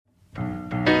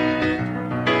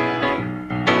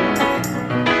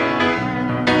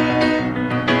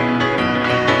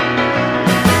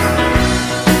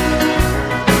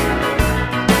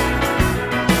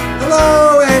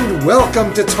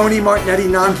Welcome to Tony Martignetti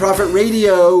Nonprofit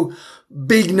Radio.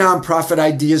 Big nonprofit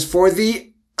ideas for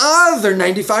the other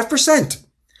 95%.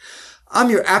 I'm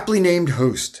your aptly named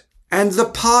host and the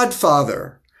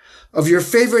podfather of your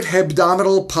favorite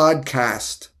hebdomadal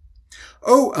podcast.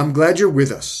 Oh, I'm glad you're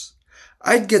with us.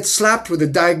 I'd get slapped with a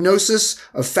diagnosis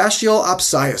of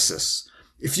fasciopsiasis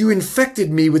if you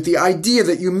infected me with the idea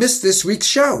that you missed this week's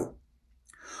show.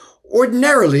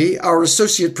 Ordinarily, our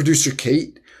associate producer,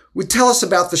 Kate, would tell us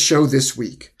about the show this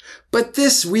week. But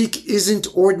this week isn't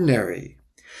ordinary.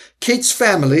 Kate's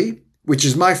family, which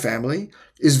is my family,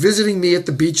 is visiting me at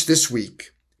the beach this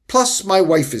week. Plus, my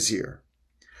wife is here.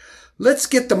 Let's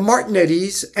get the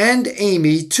Martinettis and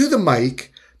Amy to the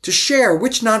mic to share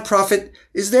which nonprofit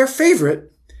is their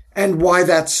favorite and why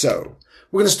that's so.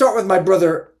 We're going to start with my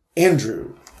brother,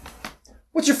 Andrew.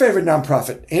 What's your favorite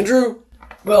nonprofit, Andrew?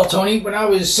 Well, Tony, when I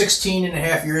was 16 and a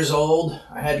half years old,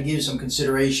 I had to give some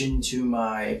consideration to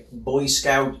my Boy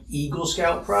Scout, Eagle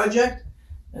Scout project,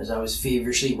 as I was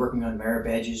feverishly working on merit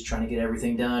badges, trying to get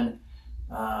everything done.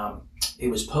 It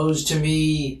was posed to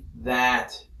me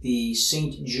that the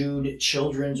St. Jude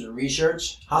Children's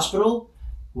Research Hospital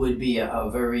would be a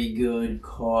very good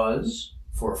cause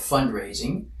for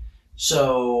fundraising.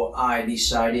 So I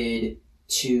decided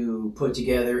to put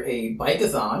together a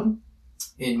bike-a-thon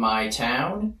in my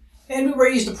town, and we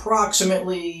raised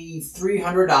approximately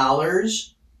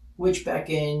 $300, which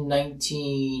back in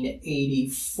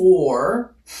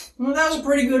 1984, well, that was a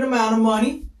pretty good amount of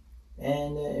money,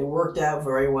 and it worked out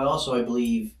very well. So I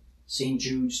believe St.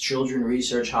 Jude's Children's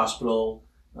Research Hospital,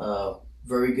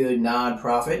 very good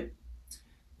nonprofit,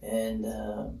 and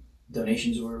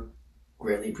donations were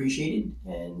greatly appreciated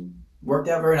and worked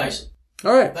out very nicely.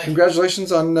 All right,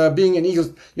 congratulations on being an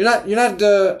Eagle.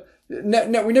 We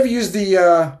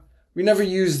never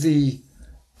use the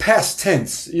past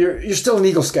tense. You're still an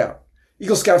Eagle Scout.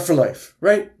 Eagle Scout for life,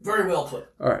 right? Very well put.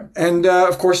 All right. And,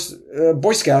 of course,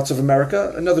 Boy Scouts of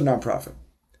America, another nonprofit.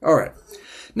 All right.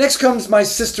 Next comes my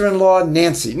sister-in-law,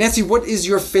 Nancy. Nancy, what is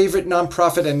your favorite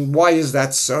nonprofit and why is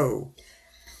that so?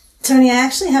 Tony, I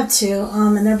actually have two,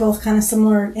 and they're both kind of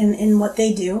similar in what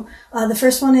they do. The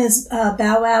first one is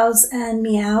Bow Wow's and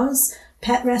Meow's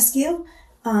Pet Rescue.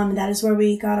 That is where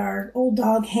we got our old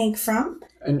dog Hank from.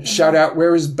 And shout out,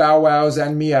 where is Bow Wow's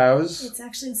and Meow's? It's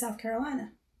actually in South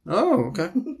Carolina. Oh,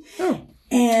 okay. Oh.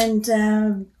 And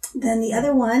then the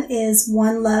other one is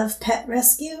One Love Pet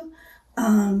Rescue.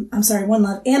 One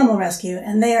Love Animal Rescue,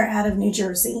 and they are out of New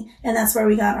Jersey. And that's where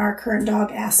we got our current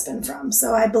dog Aspen from.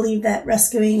 So I believe that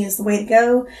rescuing is the way to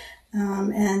go.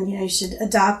 And you should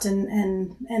adopt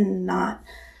and not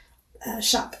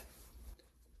shop.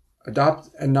 Adopt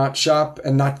and not shop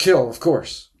and not kill, of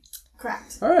course.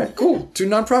 Correct. All right, cool. Two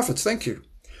nonprofits. Thank you.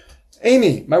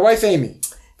 Amy, my wife Amy.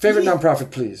 Favorite nonprofit,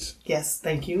 please. Yes,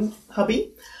 thank you,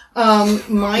 hubby.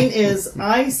 Mine is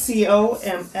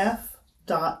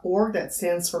ICOMF.org. That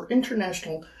stands for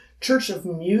International Church of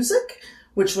Music,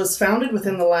 which was founded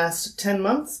within the last 10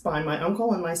 months by my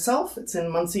uncle and myself. It's in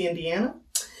Muncie, Indiana.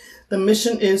 The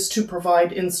mission is to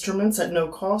provide instruments at no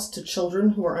cost to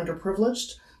children who are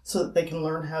underprivileged so that they can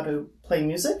learn how to play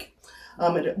music.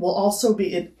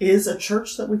 It is a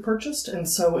church that we purchased, and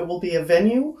so it will be a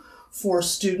venue for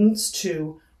students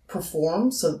to perform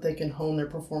so that they can hone their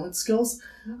performance skills,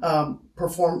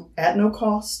 perform at no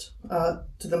cost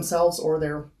to themselves or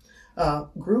their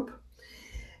group.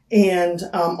 And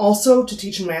also to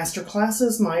teach master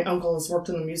classes. My uncle has worked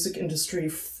in the music industry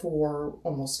for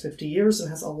almost 50 years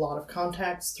and has a lot of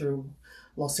contacts through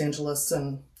Los Angeles,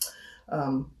 and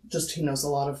he knows a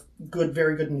lot of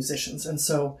very good musicians. And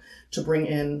so to bring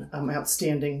in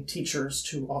outstanding teachers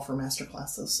to offer master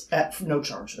classes at no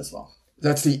charge as well.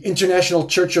 That's the International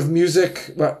Church of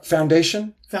Music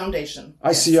Foundation? Foundation.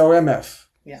 ICOMF.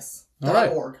 Yes. All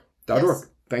right. .org. .org.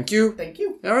 Thank you. Thank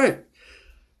you. All right.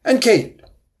 And Kate,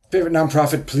 favorite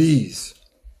nonprofit, please.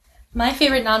 My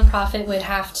favorite nonprofit would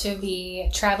have to be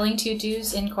Traveling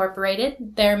Tutus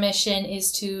Incorporated. Their mission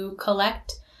is to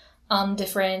collect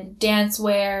different dance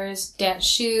wares, dance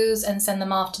shoes, and send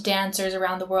them off to dancers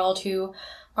around the world who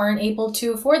aren't able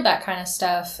to afford that kind of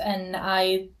stuff. And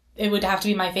it would have to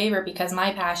be my favorite because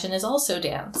my passion is also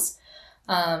dance.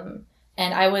 And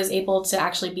I was able to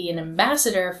actually be an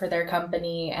ambassador for their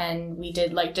company, and we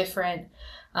did different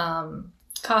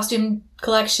costume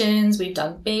collections. We've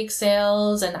done bake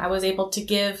sales, and I was able to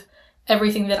give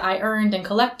everything that I earned and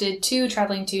collected to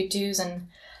Traveling Tutus, and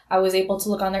I was able to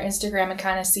look on their Instagram and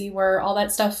kind of see where all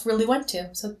that stuff really went to.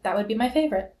 So that would be my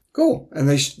favorite. Cool. And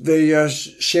they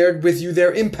shared with you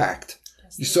their impact.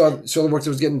 Yes, you saw the work that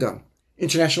was getting done.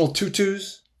 International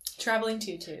Tutus? Traveling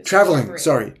Tutus. Traveling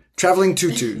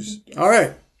Tutus. Yes. All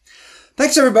right.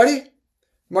 Thanks, everybody.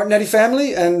 Martignetti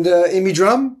family and Amy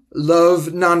Drum love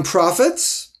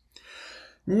nonprofits.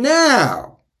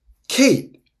 Now,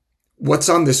 Kate, what's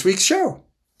on this week's show?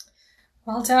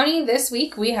 Well, Tony, this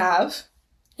week we have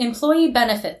employee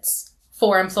benefits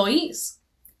for employees.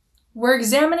 We're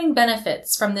examining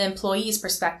benefits from the employee's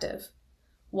perspective.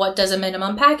 What does a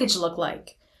minimum package look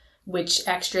like? Which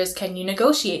extras can you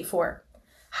negotiate for?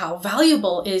 How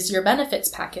valuable is your benefits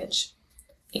package?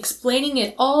 Explaining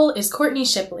it all is Courtney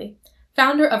Shipley,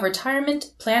 founder of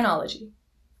Retirement Planology.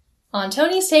 On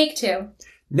Tony's Take 2.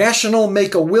 National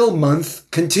Make-A-Will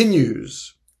Month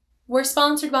continues. We're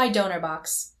sponsored by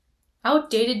DonorBox.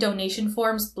 Outdated donation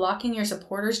forms blocking your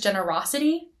supporters'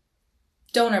 generosity?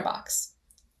 DonorBox.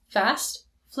 Fast,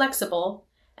 flexible,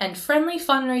 and friendly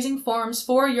fundraising forms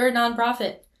for your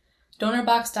nonprofit.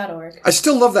 DonorBox.org. I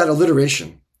still love that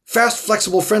alliteration. Fast,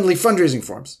 flexible, friendly fundraising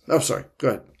forms. Oh, sorry. Go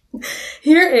ahead.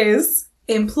 Here is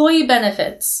employee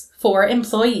benefits for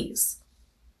employees.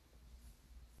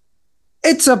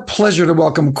 It's a pleasure to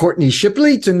welcome Courtney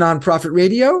Shipley to Nonprofit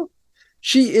Radio.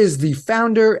 She is the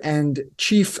founder and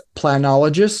chief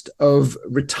planologist of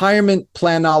Retirement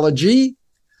Planology,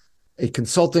 a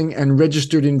consulting and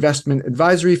registered investment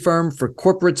advisory firm for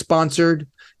corporate-sponsored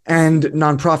and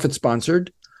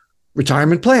nonprofit-sponsored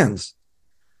retirement plans.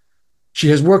 She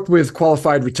has worked with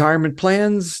qualified retirement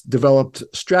plans, developed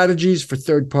strategies for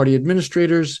third-party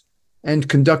administrators, and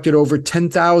conducted over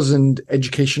 10,000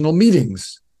 educational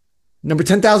meetings. Number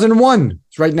 10,001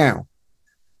 is right now.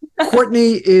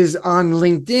 Courtney is on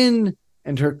LinkedIn,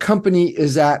 and her company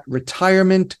is at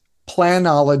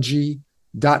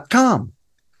retirementplanology.com.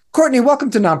 Courtney, welcome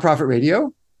to Nonprofit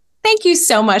Radio. Thank you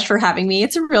so much for having me.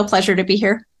 It's a real pleasure to be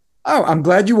here. Oh, I'm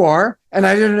glad you are. And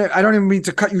I don't even mean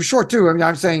to cut you short, too. I mean,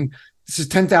 I'm saying this is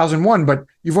 10,001, but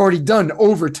you've already done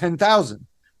over 10,000.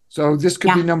 So this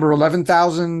could be number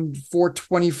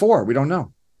 11,424. We don't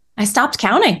know. I stopped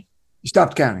counting. You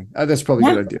stopped counting. That's probably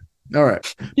a good idea. All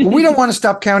right. Well, we don't want to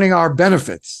stop counting our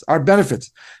benefits.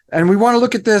 And we want to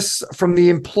look at this from the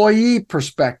employee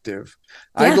perspective.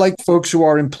 Yeah. I'd like folks who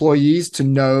are employees to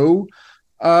know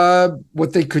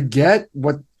what they could get,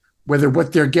 whether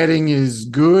what they're getting is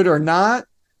good or not,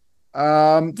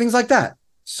 things like that.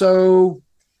 So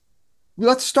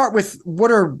let's start with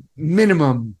what are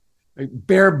minimum, like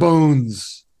bare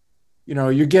bones. You know,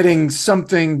 you're getting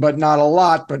something, but not a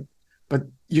lot, but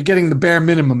you're getting the bare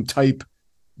minimum type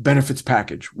benefits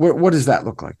package. What does that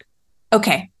look like?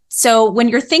 Okay. So when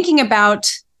you're thinking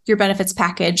about your benefits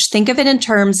package, think of it in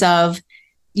terms of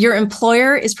your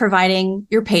employer is providing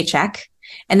your paycheck,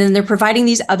 and then they're providing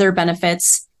these other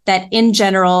benefits that in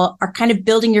general are kind of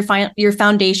building your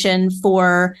foundation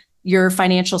for your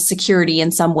financial security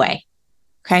in some way.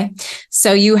 Okay.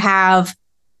 So you have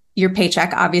your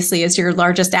paycheck, obviously, is your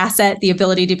largest asset, the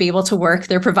ability to be able to work.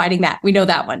 They're providing that. We know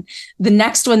that one. The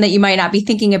next one that you might not be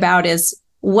thinking about is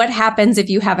what happens if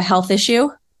you have a health issue?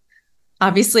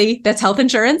 Obviously, that's health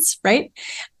insurance, right?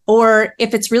 Or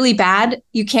if it's really bad,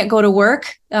 you can't go to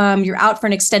work, you're out for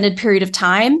an extended period of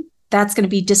time, that's going to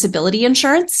be disability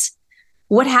insurance.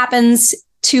 What happens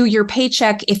to your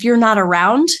paycheck if you're not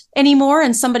around anymore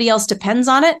and somebody else depends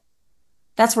on it?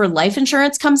 That's where life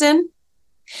insurance comes in.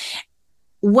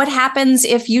 What happens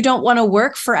if you don't want to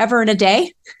work forever and a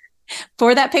day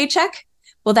for that paycheck?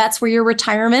 Well, that's where your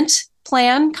retirement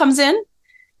plan comes in.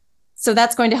 So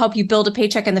that's going to help you build a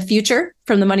paycheck in the future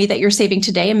from the money that you're saving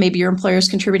today and maybe your employer is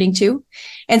contributing to.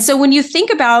 And so when you think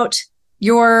about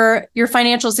your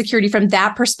financial security from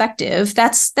that perspective,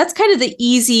 that's kind of the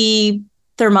easy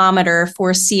thermometer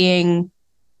for seeing,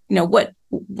 you know,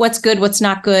 what's good, what's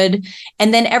not good.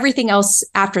 And then everything else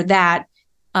after that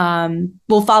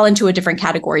will fall into a different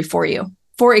category for you.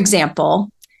 For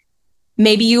example,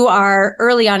 maybe you are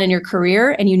early on in your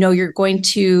career and you know you're going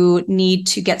to need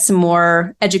to get some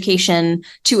more education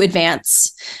to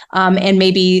advance. And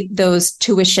maybe those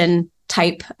tuition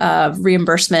type of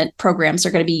reimbursement programs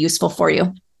are going to be useful for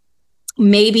you.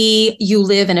 Maybe you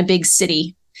live in a big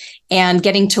city and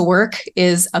getting to work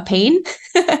is a pain.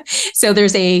 So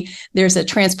there's a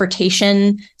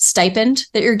transportation stipend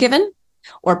that you're given.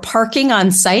 Or parking on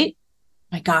site.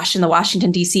 My gosh, in the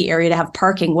Washington, D.C. area to have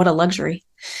parking, what a luxury.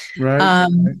 Right.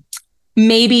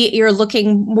 Maybe you're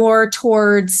looking more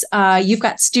towards, you've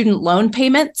got student loan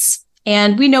payments.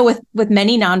 And we know with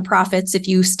many nonprofits, if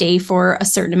you stay for a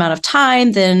certain amount of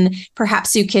time, then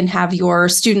perhaps you can have your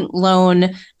student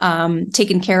loan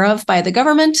taken care of by the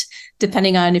government,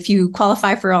 depending on if you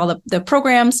qualify for all the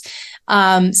programs.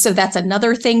 So that's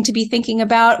another thing to be thinking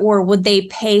about. Or would they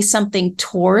pay something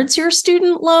towards your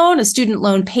student loan, a student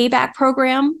loan payback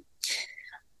program?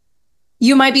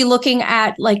 You might be looking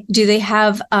at, like, do they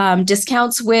have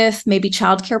discounts with maybe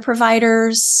childcare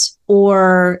providers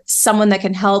or someone that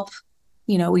can help,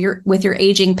 with your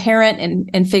aging parent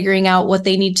and figuring out what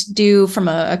they need to do from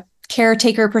a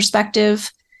caretaker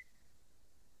perspective.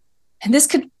 And this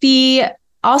could be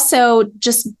also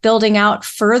just building out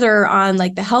further on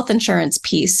like the health insurance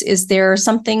piece. Is there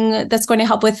something that's going to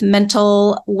help with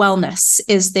mental wellness?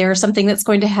 Is there something that's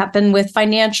going to happen with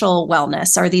financial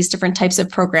wellness? Are these different types of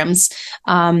programs?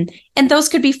 And those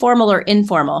could be formal or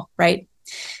informal, right?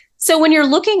 So when you're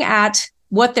looking at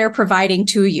what they're providing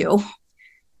to you,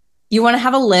 you want to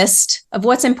have a list of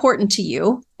what's important to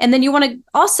you. And then you want to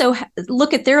also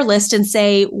look at their list and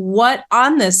say, what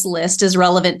on this list is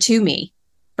relevant to me,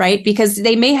 right? Because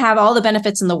they may have all the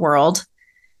benefits in the world,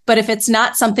 but if it's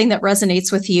not something that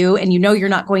resonates with you and you're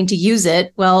not going to use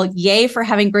it, well, yay for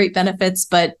having great benefits,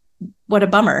 but what a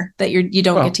bummer that you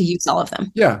don't get to use all of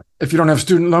them. Yeah. If you don't have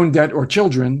student loan debt or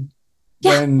children,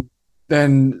 then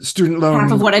student loan.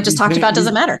 Half of what I just talked about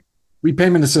doesn't matter.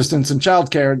 Repayment assistance and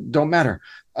childcare don't matter.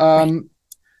 And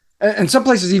some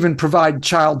places even provide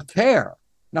child care,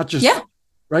 not just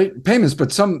payments,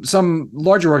 but some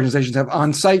larger organizations have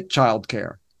on-site child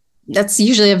care. That's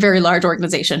usually a very large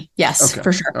organization. Yes,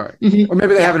 for sure. All right. Mm-hmm. Or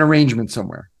maybe they have an arrangement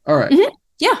somewhere. All right. Mm-hmm.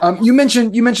 Yeah. You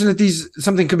mentioned that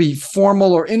something could be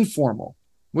formal or informal.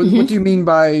 What do you mean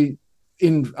by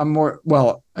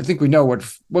I think we know what.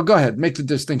 Well, go ahead, make the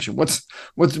distinction. What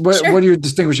are you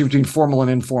distinguishing between formal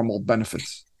and informal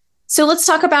benefits? So let's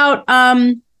talk about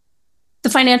the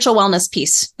financial wellness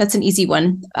piece. That's an easy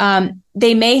one.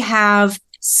 They may have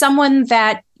someone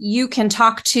that you can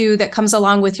talk to that comes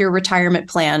along with your retirement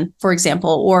plan, for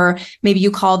example, or maybe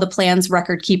you call the plan's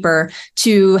record keeper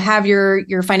to have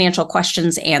your financial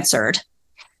questions answered.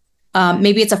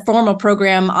 Maybe it's a formal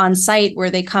program on site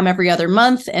where they come every other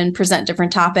month and present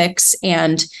different topics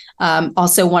and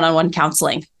also one-on-one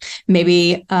counseling.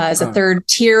 Maybe as a third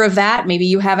tier of that, maybe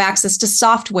you have access to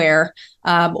software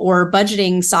or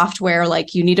budgeting software,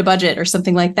 like You Need a Budget or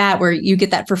something like that, where you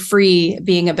get that for free,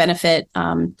 being a benefit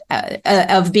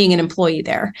of being an employee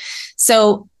there.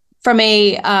 So from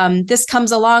this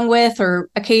comes along with, or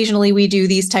occasionally we do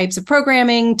these types of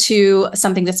programming, to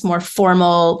something that's more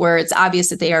formal, where it's obvious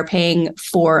that they are paying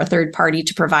for a third party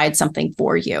to provide something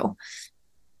for you.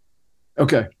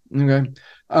 Okay. You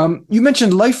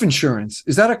mentioned life insurance.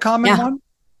 Is that a common one?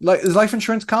 Is life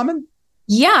insurance common?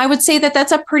 Yeah, I would say that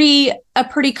that's a pretty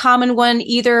common one,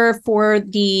 either for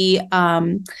the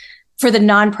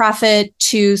nonprofit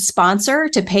to sponsor,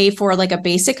 to pay for like a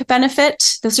basic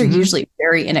benefit. Those are usually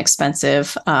very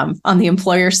inexpensive on the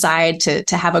employer side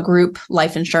to have a group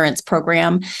life insurance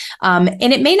program.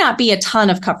 And it may not be a ton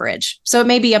of coverage. So it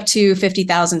may be up to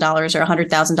 $50,000 or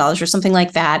 $100,000 or something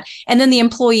like that. And then the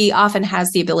employee often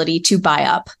has the ability to buy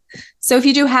up. So if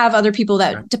you do have other people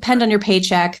that depend on your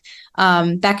paycheck,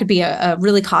 that could be a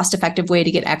really cost-effective way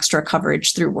to get extra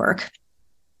coverage through work.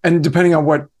 And depending on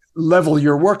what level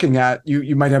you're working at,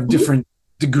 you might have different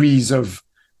degrees of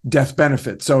death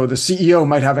benefit. So the CEO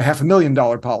might have a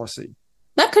 $500,000 policy.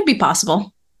 That could be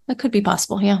possible.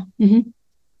 Yeah.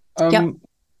 Mm-hmm.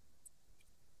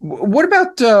 What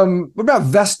about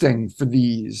vesting for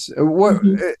these? That's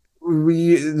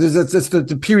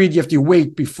the period you have to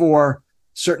wait before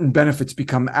certain benefits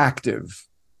become active.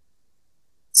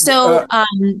 So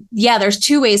there's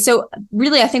two ways. So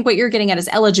really, I think what you're getting at is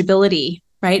eligibility,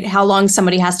 right? How long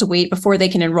somebody has to wait before they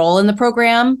can enroll in the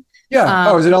program.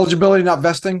 Yeah. Is it eligibility, not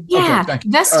vesting? Yeah. Okay,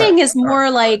 vesting is more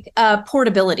like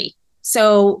portability.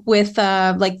 So with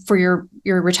like for your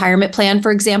retirement plan,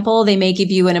 for example, they may give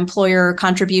you an employer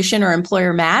contribution or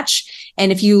employer match.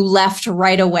 And if you left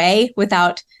right away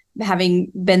without having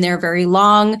been there very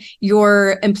long,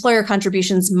 your employer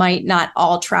contributions might not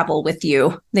all travel with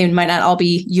you. They might not all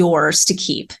be yours to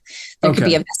keep. There could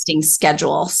be a vesting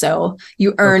schedule. So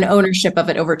you earn ownership of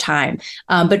it over time.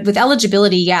 But with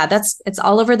eligibility, it's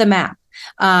all over the map.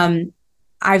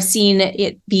 I've seen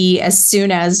it be as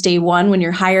soon as day one when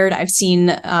you're hired. I've seen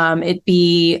it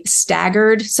be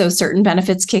staggered. So certain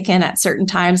benefits kick in at certain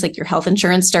times, like your health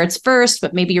insurance starts first,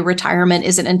 but maybe your retirement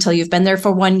isn't until you've been there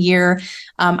for 1 year.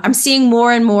 I'm seeing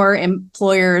more and more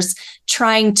employers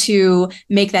trying to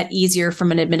make that easier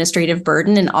from an administrative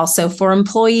burden, and also for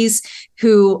employees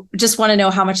who just want to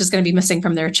know how much is going to be missing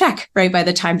from their check, right, by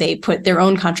the time they put their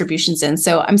own contributions in.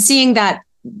 So I'm seeing that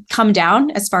come down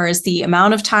as far as the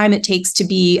amount of time it takes to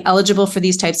be eligible for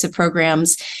these types of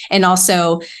programs, and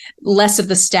also less of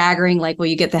the staggering, like, well,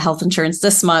 you get the health insurance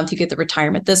this month, you get the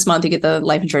retirement this month, you get the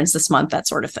life insurance this month, that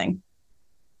sort of thing.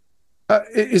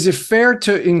 Is it fair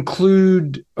to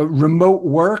include remote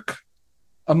work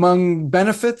among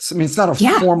benefits? I mean, it's not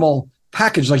a formal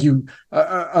package, like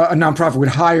a nonprofit would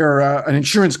hire an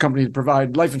insurance company to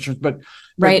provide life insurance, but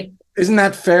Right. isn't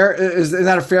that fair? Is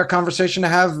that a fair conversation to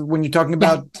have when you're talking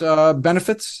about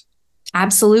benefits?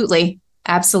 Absolutely.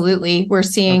 Absolutely. We're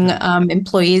seeing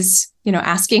employees,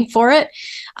 asking for it.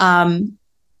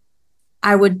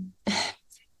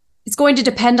 It's going to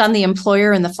depend on the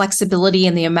employer and the flexibility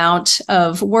and the amount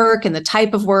of work and the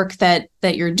type of work that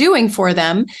you're doing for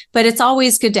them. But it's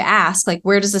always good to ask, like,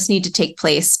 where does this need to take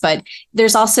place? But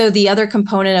there's also the other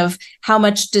component of how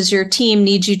much does your team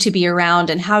need you to be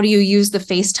around, and how do you use the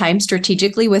face time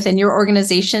strategically within your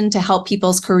organization to help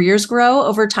people's careers grow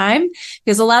over time?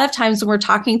 Because a lot of times when we're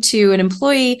talking to an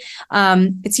employee,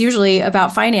 it's usually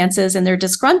about finances and they're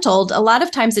disgruntled. A lot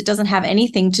of times it doesn't have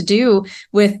anything to do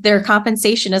with their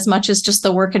compensation as much as just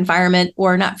the work environment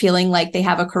or not feeling like they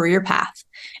have a career path.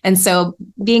 And so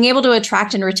being able to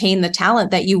attract and retain the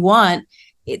talent that you want,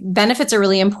 benefits are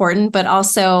really important, but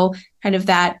also kind of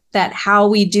that how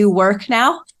we do work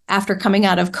now after coming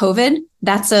out of COVID,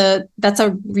 that's a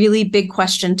really big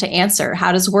question to answer.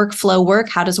 How does workflow work?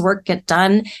 How does work get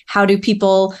done? How do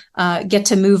people get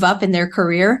to move up in their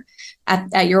career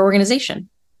at your organization?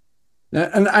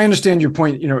 And I understand your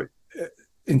point,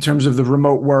 in terms of the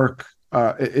remote work,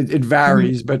 it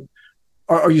varies, but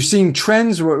are you seeing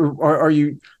trends, or are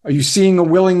you seeing a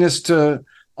willingness to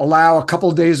allow a couple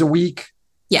of days a week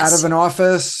out of an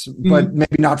office, but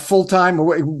maybe not full time? Or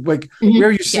where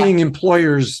are you seeing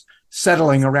employers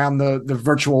settling around the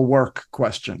virtual work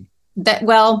question?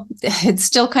 It's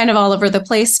still kind of all over the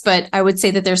place, but I would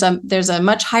say that there's a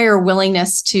much higher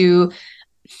willingness to,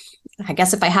 I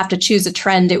guess if I have to choose a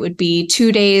trend, it would be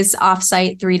 2 days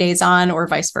offsite, 3 days on, or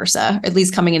vice versa, at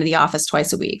least coming into the office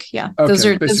twice a week. Yeah. Okay, those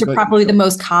are probably the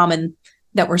most common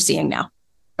that we're seeing now.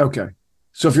 Okay.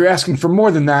 So if you're asking for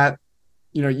more than that,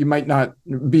 you might not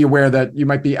be aware that you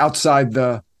might be outside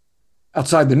the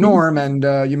norm,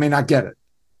 and you may not get it.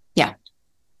 Yeah.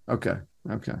 Okay.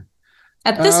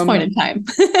 At this point in time,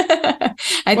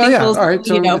 I think all right.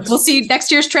 So we'll see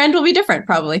next year's trend will be different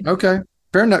probably. Okay.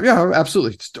 Fair enough. Yeah,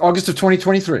 absolutely. It's August of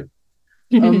 2023.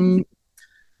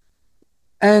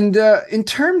 And in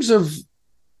terms of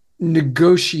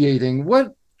negotiating,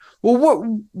 what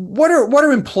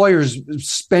are employers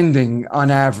spending on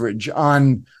average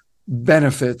on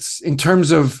benefits in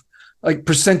terms of like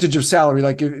percentage of salary?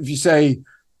 Like if you say,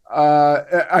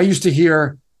 I used to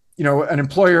hear, an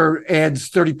employer adds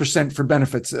 30% for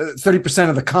benefits, 30%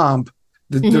 of the comp.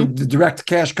 The direct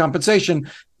cash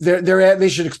compensation, they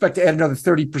should expect to add another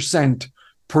 30%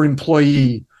 per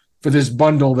employee for this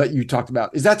bundle that you talked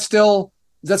about. Is that still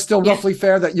roughly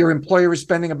fair that your employer is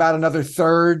spending about another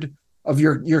third of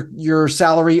your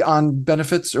salary on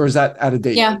benefits, or is that out of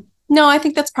date? Yeah. No, I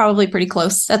think that's probably pretty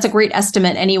close. That's a great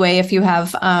estimate anyway. If you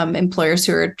have employers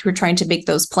who are trying to make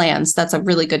those plans, that's a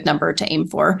really good number to aim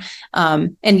for.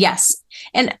 And yes,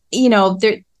 and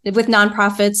with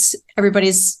nonprofits,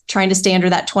 everybody's trying to stay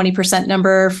under that 20%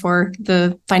 number for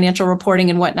the financial reporting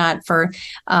and whatnot for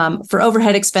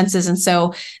overhead expenses. And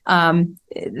so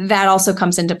that also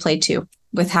comes into play too,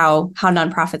 with how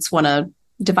nonprofits want to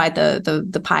divide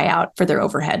the pie out for their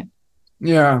overhead.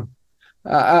 Yeah.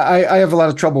 I have a lot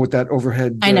of trouble with that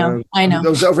overhead. I know.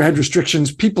 Those overhead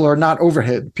restrictions. People are not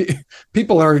overhead.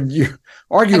 People are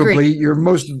arguably your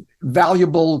most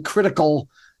valuable, critical,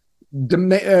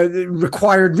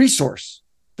 required resource.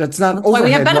 That's not overhead. Why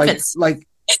we have benefits. Like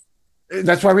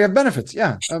that's why we have benefits.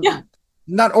 Yeah.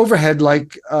 Not overhead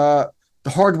like the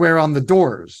hardware on the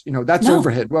doors. That's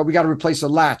overhead. Well, we got to replace a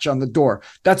latch on the door.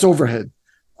 That's overhead.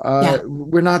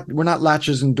 We're not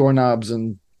latches and doorknobs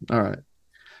and all right.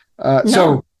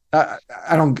 So I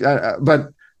don't.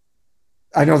 But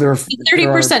I know there are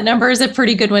 30% number is a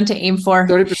pretty good one to aim for.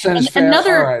 30% is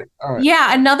fair. All right.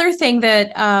 Yeah, another thing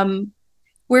that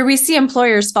where we see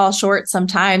employers fall short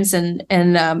sometimes, and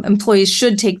employees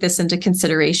should take this into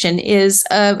consideration, is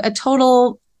a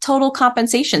total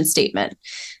compensation statement,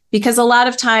 because a lot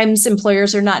of times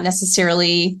employers are not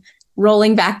necessarily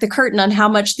rolling back the curtain on how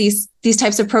much these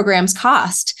types of programs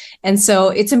cost. And so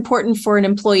it's important for an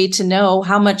employee to know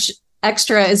how much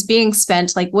extra is being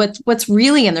spent, like what's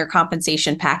really in their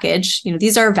compensation package.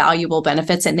 These are valuable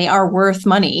benefits and they are worth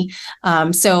money.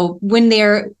 So when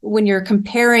you're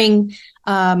comparing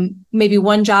maybe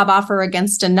one job offer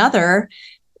against another,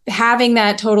 having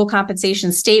that total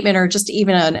compensation statement or just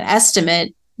even an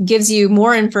estimate gives you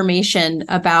more information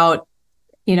about,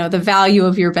 the value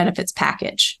of your benefits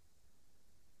package.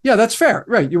 Yeah, that's fair.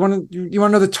 Right. You want to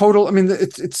know the total. I mean,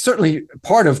 it's certainly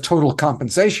part of total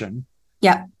compensation.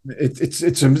 Yeah. It's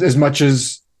as much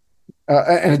as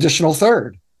an additional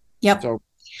third. Yep. So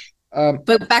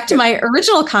But back to my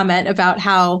original comment about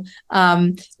how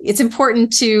it's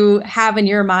important to have in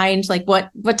your mind, like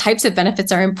what types of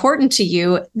benefits are important to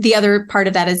you. The other part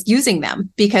of that is using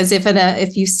them, because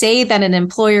if you say that an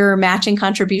employer matching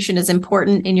contribution is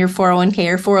important in your 401k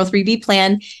or 403b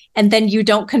plan, and then you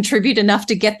don't contribute enough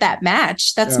to get that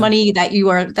match, that's money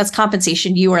that's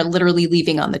compensation you are literally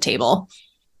leaving on the table.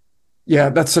 Yeah,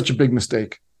 that's such a big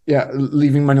mistake. Yeah,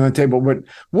 leaving money on the table. But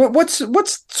what's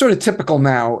sort of typical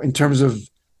now in terms of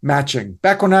matching?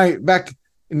 Back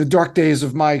in the dark days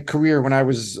of my career, when I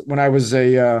was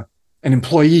an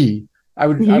employee,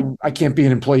 I can't be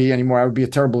an employee anymore. I would be a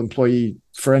terrible employee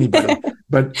for anybody.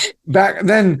 But back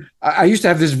then, I used to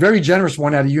have this very generous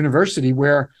one at a university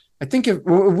where I think if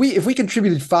we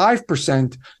contributed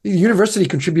 5%, the university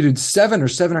contributed 7 or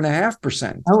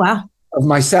 7.5%. Oh wow. Of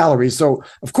my salary. So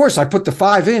of course I put the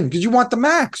 5 in because you want the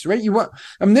max, right?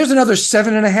 There's another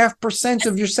 7.5%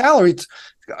 of your salary. It's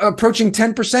approaching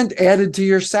 10% added to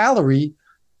your salary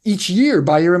each year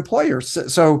by your employer.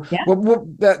 So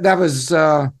that was,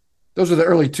 those were the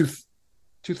early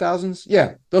 2000s.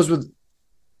 Yeah. Those were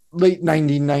late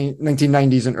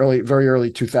 1990s and very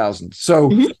early 2000s. So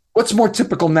what's more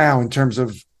typical now in terms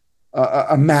of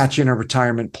a match in a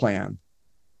retirement plan?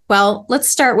 Well, let's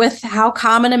start with how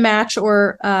common a match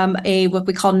or what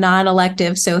we call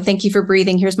non-elective. So thank you for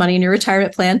breathing. Here's money in your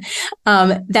retirement plan.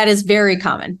 That is very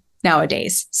common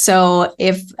nowadays. So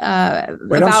if I'm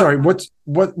sorry,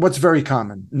 what's very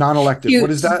common? Non-elective.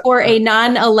 What is that? For a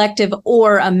non-elective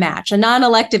or a match. A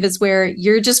non-elective is where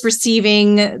you're just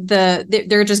receiving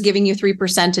they're just giving you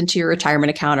 3% into your retirement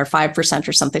account or 5%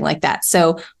 or something like that.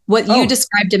 So what you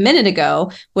described a minute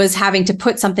ago was having to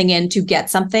put something in to get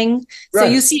something. Right. So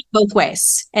you see it both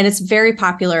ways, and it's very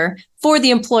popular for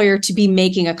the employer to be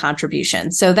making a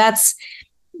contribution. So that's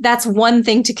one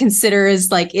thing to consider is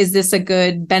this a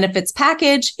good benefits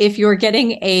package? If you're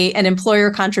getting an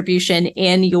employer contribution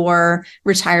in your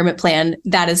retirement plan,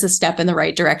 that is a step in the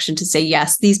right direction to say,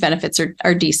 yes, these benefits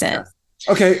are decent.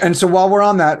 Okay. And so while we're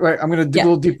on that, right, I'm going to dig a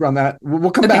little deeper on that.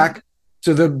 We'll come back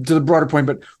to the broader point,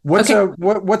 but what's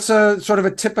a sort of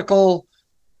a typical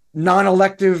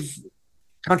non-elective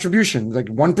contribution? Like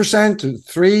 1% to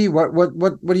 3%?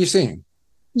 What are you seeing?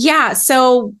 Yeah.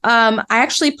 So I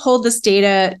actually pulled this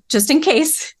data just in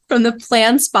case from the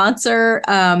plan sponsor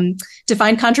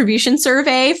defined contribution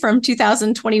survey from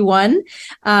 2021.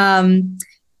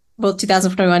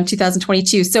 2021,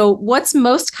 2022. So what's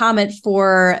most common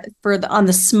on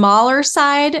the smaller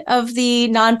side of the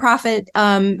nonprofit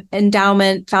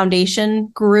endowment foundation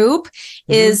group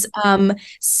is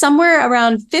somewhere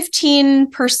around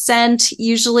 15%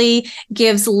 usually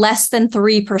gives less than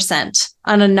 3%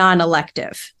 on a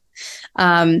non-elective.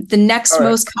 The next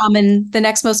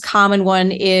most common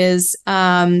one is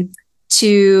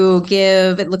to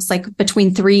give, it looks like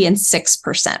between 3 and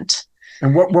 6%.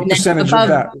 And what percentage of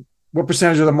that? What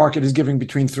percentage of the market is giving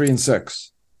between 3 and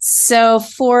 6? So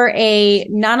for a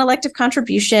non-elective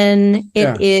contribution,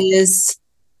 it is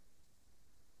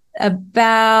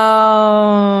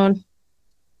about,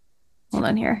 hold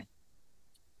on here.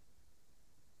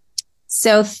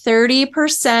 So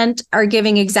 30% are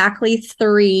giving exactly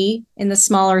 3 in the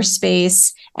smaller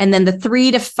space. And then the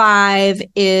 3 to 5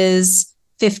 is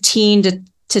 15 to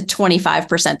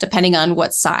 25%, depending on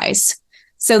what size.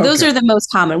 So those are the most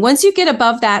common. Once you get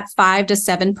above that 5 to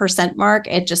 7% mark,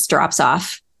 it just drops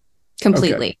off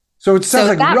completely. Okay. So it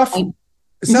sounds like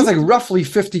roughly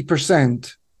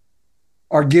 50%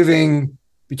 are giving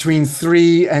between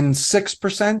 3 and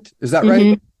 6%. Is that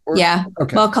right? Yeah.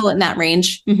 Okay. Well, I'll call it in that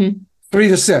range. 3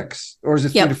 to 6, or is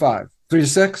it 3 to 5? 3 to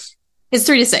 6? It's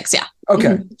 3 to 6. Yeah.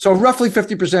 Okay. So roughly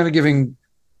 50% are giving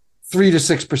 3 to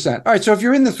 6%. All right. So if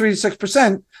you're in the 3 to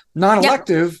 6%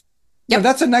 non-elective,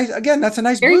 that's a nice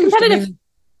very boost. Competitive.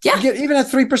 You get, even at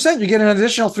 3%, you get an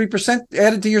additional 3%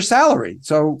 added to your salary.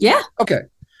 So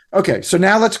okay. So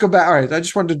now let's go back. All right, I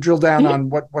just wanted to drill down on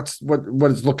what it's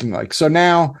looking like. So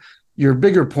now your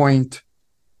bigger point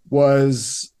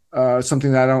was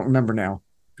something that I don't remember now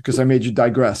because I made you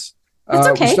digress. That's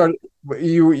okay.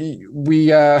 You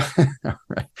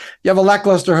have a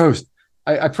lackluster host.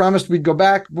 I promised we'd go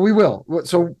back, but we will.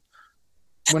 So.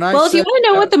 If you want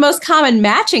to know what the most common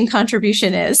matching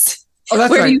contribution is,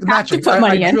 that's where right. you The have matching. to put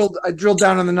money in. I drilled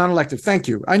down on the non-elective. Thank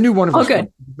you. I knew one of us. Good.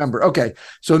 Remember. Okay.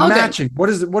 So matching. Good.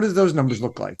 What does those numbers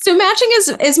look like? So matching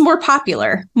is more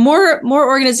popular. More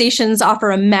organizations offer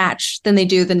a match than they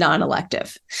do the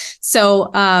non-elective.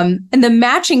 So in the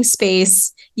matching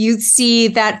space, you see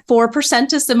that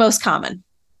 4% is the most common.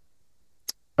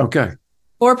 Okay.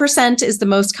 4% is the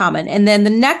most common, and then the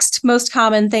next most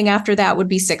common thing after that would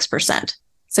be 6%.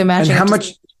 So matching. And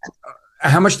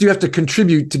how much do you have to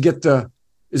contribute to get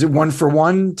is it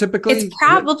 1-for-1 typically? It's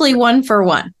probably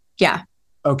 1-for-1. Yeah.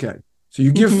 Okay. So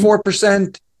you give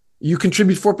 4%, you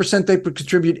contribute 4%, they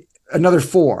contribute another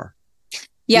 4.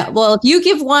 Yeah. Well, if you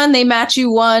give 1, they match you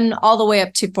 1 all the way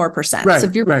up to 4%. Right, so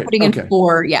if you're right, putting in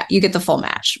 4, you get the full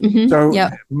match. So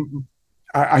Yep.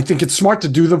 I think it's smart to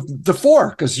do the 4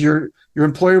 because your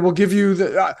employer will give you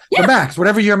the max,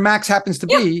 whatever your max happens to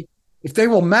be. If they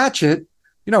will match it,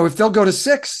 if they'll go to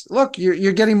 6, look,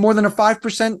 you're getting more than a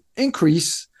 5%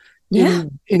 increase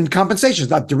in compensation.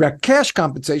 It's not direct cash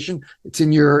compensation. It's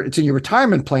in your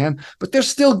retirement plan, but they're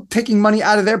still taking money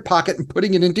out of their pocket and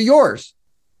putting it into yours.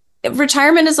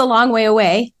 Retirement is a long way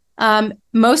away.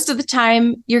 Most of the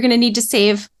time, you're going to need to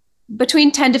save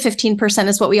between 10 to 15%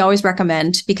 is what we always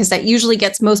recommend, because that usually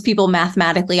gets most people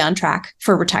mathematically on track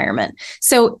for retirement.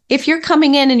 So if you're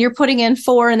coming in and you're putting in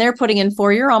 4 and they're putting in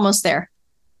 4, you're almost there.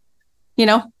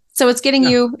 So it's getting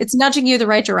you, it's nudging you the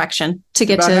right direction to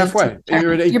get about to halfway.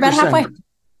 You're at 8%. You're about halfway.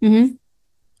 Mm-hmm.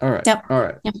 All right. Yep. All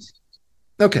right. Yep.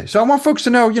 Okay. So I want folks to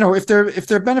know, if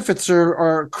their benefits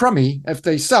are crummy, if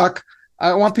they suck,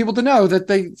 I want people to know that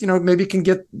they, maybe can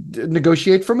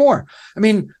negotiate for more. I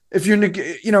mean, if you're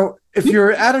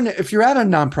at a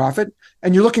nonprofit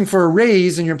and you're looking for a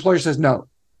raise and your employer says, no,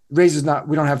 raise is not,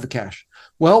 we don't have the cash.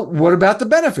 Well, what about the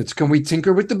benefits? Can we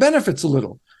tinker with the benefits a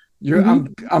little?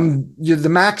 The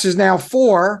max is now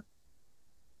 4.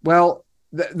 Well,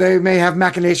 they may have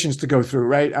machinations to go through,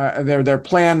 right? Their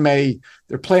plan may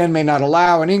not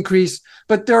allow an increase,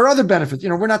 but there are other benefits.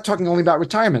 We're not talking only about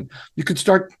retirement. You could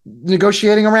start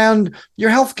negotiating around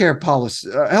your healthcare policy,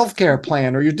 healthcare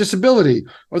plan, or your disability,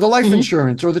 or the life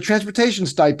insurance, or the transportation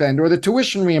stipend, or the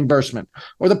tuition reimbursement,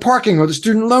 or the parking, or the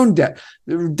student loan debt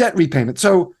repayment.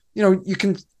 So, you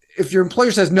can, if your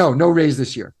employer says no raise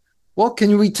this year, well,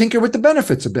 can we tinker with the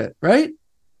benefits a bit, right?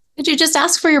 Did you just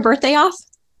ask for your birthday off?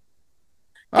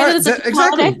 All right, exactly.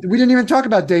 Holiday? We didn't even talk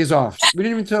about days off. We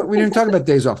didn't even talk about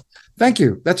days off. Thank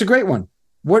you. That's a great one.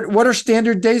 What are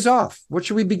standard days off? What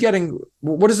should we be getting?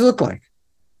 What does it look like?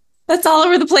 That's all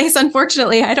over the place.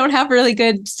 Unfortunately, I don't have really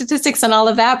good statistics on all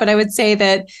of that, but I would say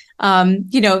that,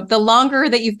 the longer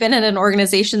that you've been in an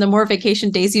organization, the more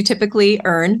vacation days you typically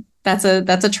earn. That's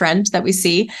a trend that we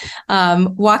see.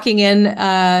 Walking in,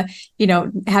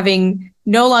 having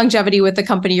no longevity with the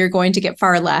company, you're going to get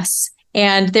far less.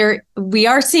 And we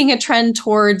are seeing a trend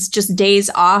towards just days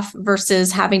off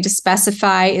versus having to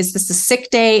specify, is this a sick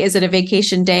day? Is it a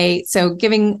vacation day? So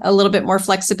giving a little bit more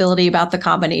flexibility about the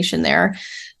combination there.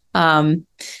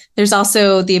 There's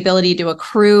also the ability to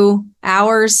accrue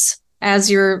hours as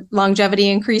your longevity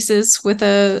increases with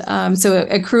so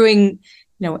accruing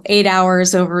 8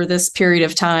 hours over this period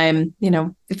of time.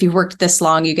 If you worked this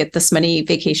long, you get this many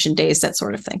vacation days, that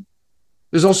sort of thing.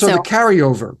 There's also the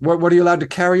carryover. What are you allowed to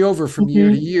carry over from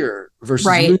year to year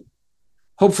versus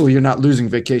hopefully you're not losing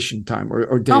vacation time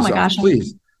or days off. Gosh.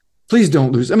 Please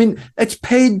don't lose. I mean, it's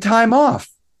paid time off.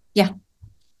 Yeah.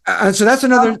 And so that's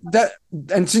another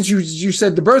and since you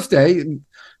said the birthday,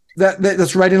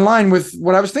 that's right in line with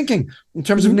what I was thinking in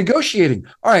terms of negotiating.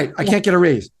 All right, I can't get a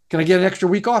raise. Can I get an extra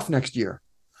week off next year?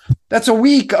 That's a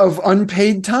week of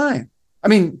unpaid time. I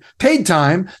mean, paid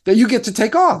time that you get to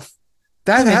take off.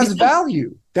 That has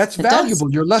value. That's valuable.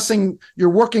 You're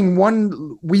working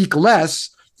 1 week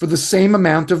less for the same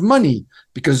amount of money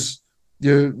because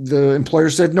the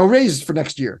employer said no raise for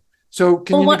next year. So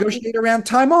can you negotiate around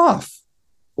time off?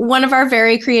 One of our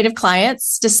very creative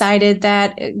clients decided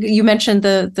that you mentioned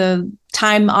the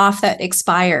time off that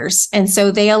expires. And so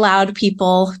they allowed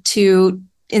people to,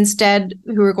 instead,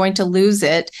 who are going to lose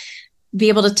it, be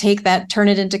able to take that, turn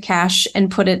it into cash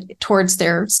and put it towards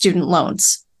their student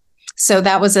loans. So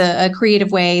that was a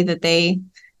creative way that they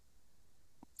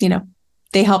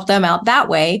helped them out that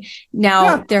way.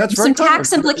 Now there are some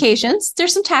tax implications.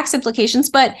 There's some tax implications,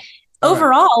 but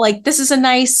overall,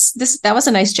 that was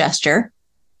a nice gesture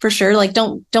for sure. Like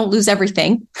don't lose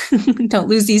everything. Don't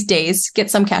lose these days. Get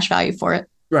some cash value for it.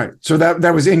 Right. So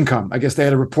that was income. I guess they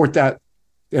had to report that.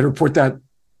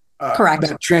 Correct.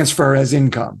 That transfer as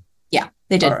income. Yeah,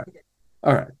 they did.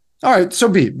 All right.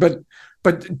 So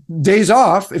but days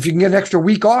off, if you can get an extra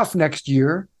week off next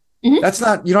year, that's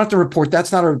not, you don't have to report.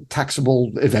 That's not a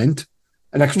taxable event,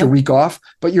 an extra week off,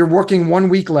 but you're working 1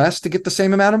 week less to get the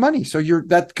same amount of money. So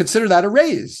consider that a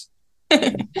raise,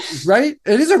 right?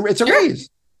 It's a raise.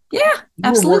 Yeah,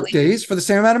 absolutely. Work days for the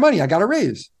same amount of money. I got a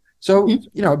raise. So,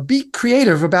 be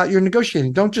creative about your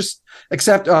negotiating. Don't just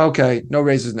accept, okay, no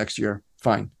raises next year.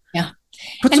 Fine. Yeah.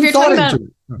 Put some thought into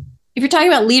it. If you're talking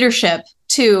about leadership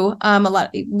too,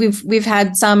 we've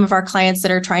had some of our clients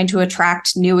that are trying to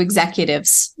attract new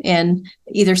executives in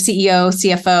either CEO,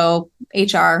 CFO,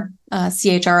 HR,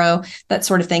 CHRO, that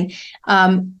sort of thing.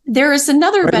 There is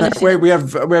another benefit. Wait, we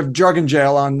have jargon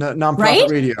jail on nonprofit right?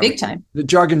 radio. Big time. The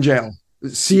jargon jail.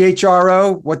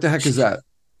 CHRO. What the heck is that?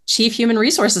 Chief Human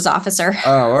Resources Officer.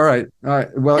 Oh, all right.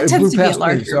 Well, it blew past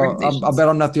me, so I'll bet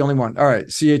I'm not the only one. All right,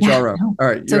 CHRO. Yeah, no, all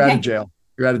right, you're out of jail.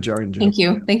 You're out of jargon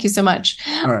jail. Thank you so much.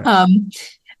 All right.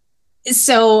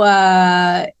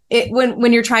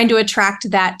 When you're trying to attract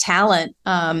that talent,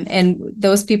 and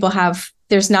those people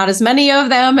there's not as many of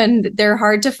them, and they're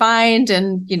hard to find,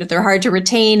 and they're hard to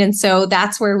retain, and so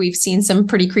that's where we've seen some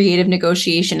pretty creative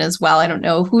negotiation as well. I don't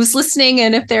know who's listening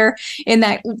and if they're in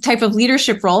that type of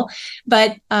leadership role,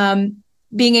 but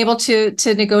being able to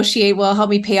negotiate, well, help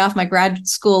me pay off my grad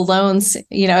school loans.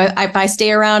 If I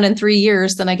stay around in 3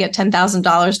 years, then I get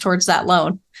 $10,000 towards that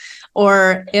loan,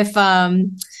 or if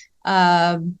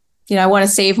I want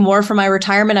to save more for my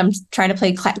retirement. I'm trying to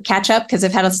play catch up because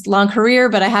I've had a long career,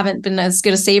 but I haven't been as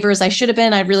good a saver as I should have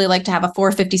been. I'd really like to have a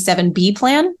 457B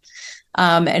plan,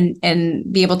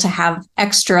 and be able to have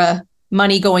extra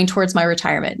money going towards my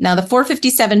retirement. Now, the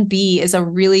 457B is a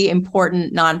really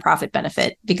important nonprofit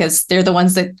benefit because they're the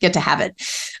ones that get to have it.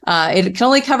 It can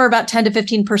only cover about 10 to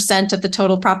 15% of the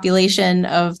total population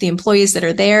of the employees that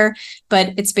are there,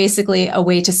 but it's basically a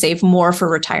way to save more for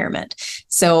retirement.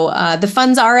 So the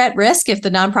funds are at risk. If the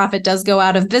nonprofit does go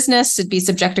out of business, it'd be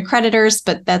subject to creditors,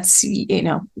 but that's,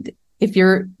 if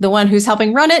you're the one who's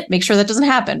helping run it, make sure that doesn't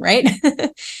happen, right?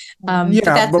 But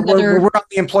we're on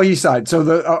the employee side. So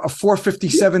a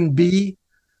 457B,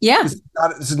 this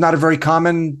is not a very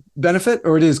common benefit,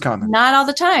 or it is common? Not all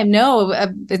the time. No,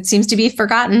 it seems to be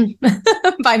forgotten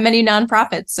by many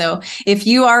nonprofits. So if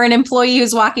you are an employee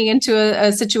who's walking into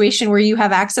a situation where you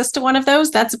have access to one of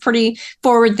those, that's a pretty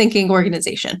forward-thinking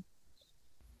organization.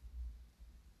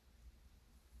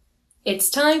 It's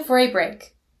time for a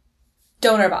break.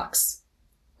 Donor box.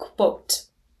 Quote,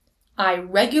 I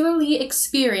regularly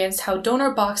experience how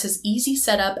DonorBox's easy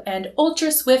setup and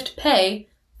ultra-swift pay,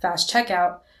 fast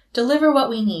checkout, deliver what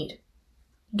we need.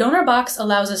 DonorBox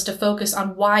allows us to focus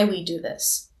on why we do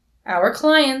this, our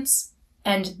clients,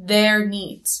 and their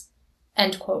needs.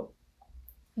 End quote.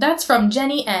 That's from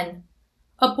Jenny N.,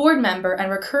 a board member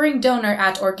and recurring donor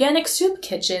at Organic Soup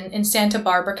Kitchen in Santa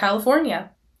Barbara, California.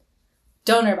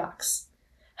 DonorBox.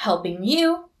 Helping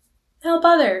you help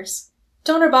others.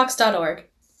 DonorBox.org.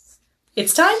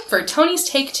 It's time for Tony's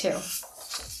Take 2.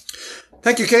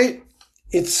 Thank you, Kate.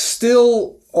 It's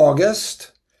still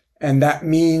August, and that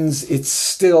means it's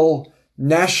still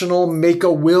National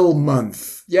Make-A-Will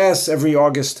Month. Yes, every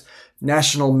August,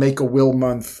 National Make-A-Will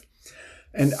Month.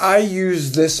 And I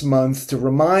use this month to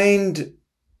remind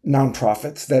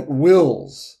nonprofits that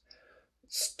wills,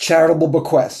 charitable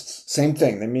bequests, same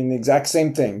thing. They mean the exact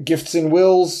same thing. Gifts and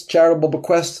wills, charitable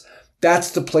bequests,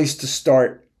 that's the place to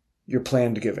start your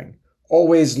planned giving.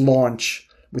 Always launch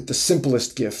with the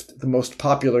simplest gift, the most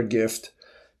popular gift,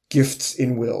 gifts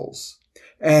in wills.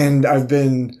 And I've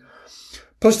been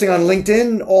posting on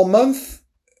LinkedIn all month.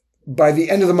 By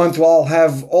the end of the month, I'll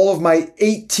have all of my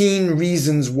 18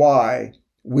 reasons why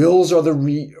wills are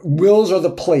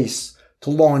the place to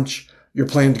launch your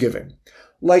planned giving.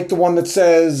 Like the one that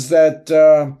says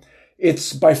that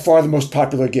it's by far the most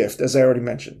popular gift, as I already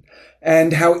mentioned.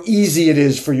 And how easy it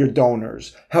is for your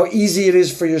donors, how easy it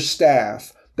is for your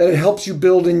staff, that it helps you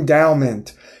build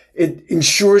endowment. It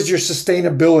ensures your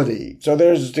sustainability. So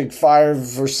there's like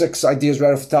 5 or 6 ideas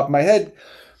right off the top of my head.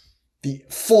 The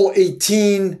full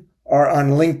 18 are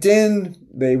on LinkedIn.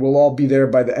 They will all be there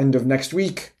by the end of next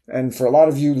week. And for a lot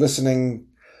of you listening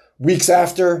weeks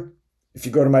after, if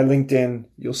you go to my LinkedIn,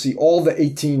 you'll see all the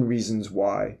 18 reasons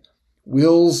why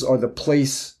wills are the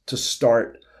place to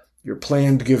start your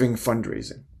planned giving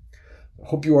fundraising. I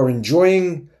hope you are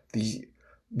enjoying the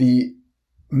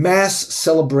mass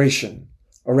celebration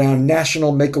around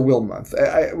National Make-A-Will Month.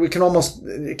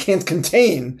 It can't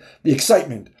contain the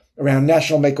excitement around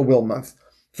National Make-A-Will Month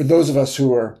for those of us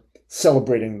who are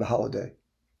celebrating the holiday.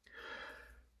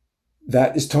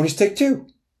 That is Tony's Take 2.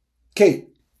 Kate.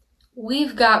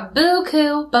 We've got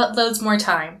buku, but loads more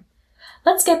time.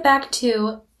 Let's get back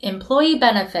to employee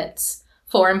benefits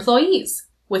for employees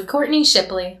with Courtney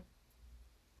Shipley.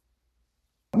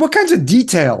 What kinds of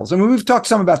details? I mean, we've talked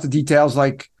some about the details,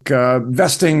 like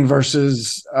vesting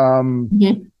versus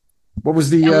what was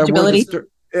the eligibility?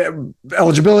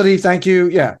 Eligibility. Thank you.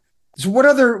 Yeah. So what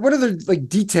other like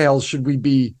details should we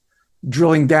be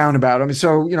drilling down about? I mean,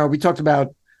 so we talked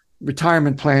about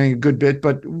retirement planning a good bit,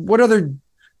 but what other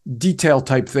detail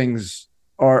type things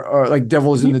are like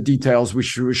devils in the details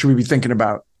should we be thinking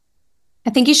about? I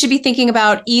think you should be thinking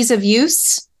about ease of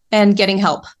use and getting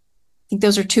help. think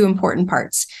those are two important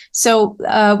parts. So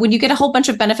when you get a whole bunch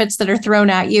of benefits that are thrown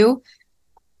at you,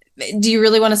 do you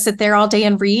really want to sit there all day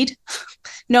and read?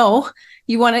 No,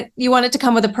 you want it to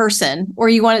come with a person, or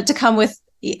you want it to come with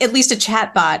at least a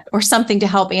chat bot or something to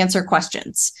help answer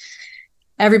questions.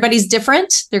 Everybody's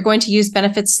different. They're going to use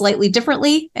benefits slightly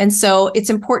differently. And so it's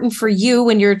important for you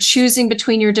when you're choosing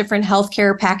between your different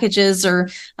healthcare packages or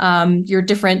your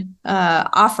different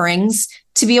offerings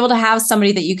to be able to have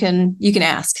somebody that you can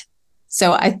ask.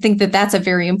 So I think that that's a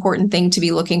very important thing to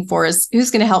be looking for, is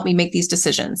who's going to help me make these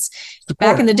decisions. Support.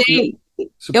 Back in the day.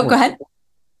 Oh, go ahead.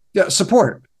 Yeah.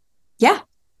 Support. Yeah.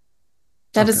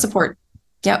 That is support.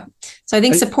 Yep. So I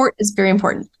think support is very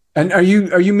important. And are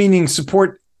you meaning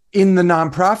support in the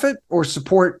nonprofit, or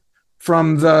support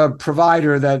from the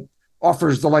provider that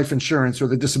offers the life insurance or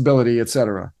the disability, et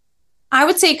cetera? I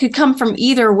would say it could come from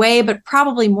either way, but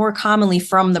probably more commonly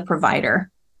from the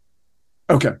provider.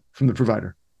 Okay. From the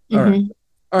provider. All right.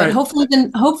 All but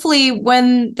right. hopefully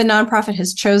when the nonprofit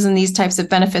has chosen these types of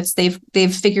benefits, they've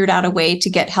figured out a way to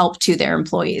get help to their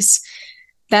employees.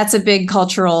 That's a big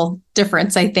cultural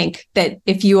difference, I think, that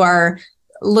if you are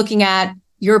looking at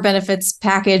your benefits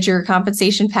package, your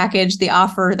compensation package, the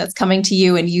offer that's coming to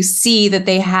you, and you see that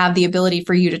they have the ability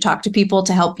for you to talk to people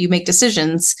to help you make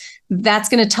decisions, that's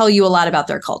going to tell you a lot about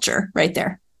their culture right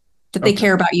there, that they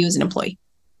care about you as an employee.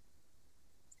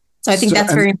 So I think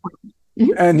that's very important.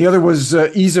 Mm-hmm. And the other was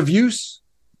ease of use?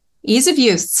 Ease of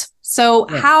use. So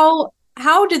how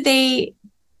did they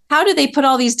put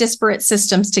all these disparate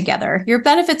systems together? Your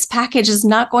benefits package is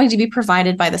not going to be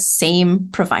provided by the same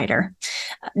provider.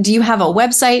 Do you have a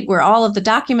website where all of the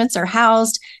documents are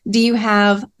housed? Do you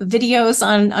have videos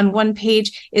on one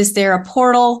page? Is there a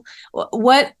portal?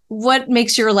 What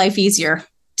makes your life easier?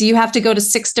 Do you have to go to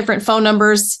 6 different phone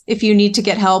numbers if you need to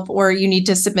get help, or you need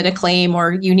to submit a claim,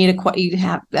 or you need you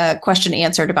have a question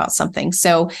answered about something?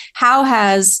 So how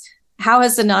has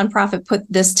the nonprofit put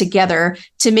this together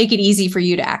to make it easy for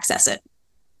you to access it?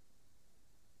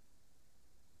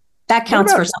 That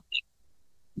counts for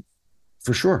something.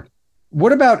 For sure.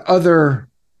 What about other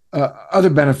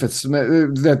benefits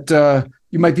that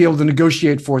you might be able to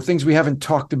negotiate for, things we haven't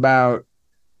talked about,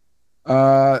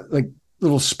 like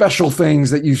little special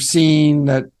things that you've seen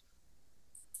that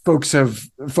folks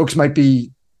might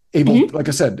be able, like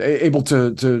I said, able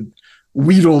to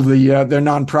wheedle their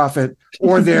nonprofit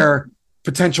or their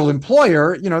potential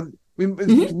employer?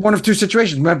 One of two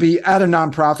situations. We might be at a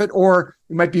nonprofit, or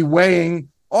we might be weighing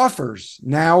offers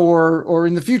now or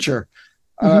in the future,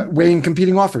 weighing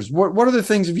competing offers. What other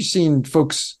things have you seen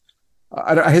folks,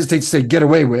 I hesitate to say get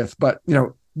away with, but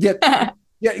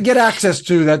get access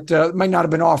to that might not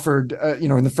have been offered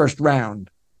in the first round?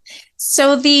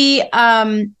 So the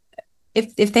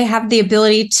if they have the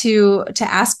ability to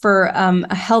ask for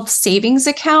a health savings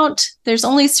account, there's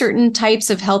only certain types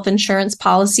of health insurance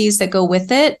policies that go with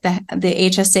it. The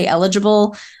HSA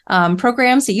eligible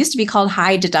programs, it used to be called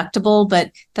high deductible,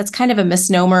 but that's kind of a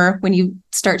misnomer when you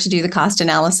start to do the cost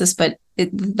analysis. But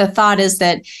the thought is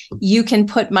that you can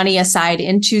put money aside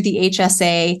into the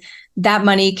HSA. That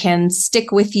money can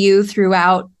stick with you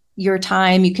throughout your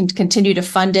time. You can continue to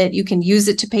fund it. You can use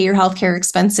it to pay your healthcare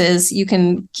expenses. You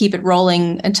can keep it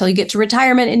rolling until you get to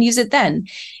retirement and use it then.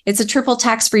 It's a triple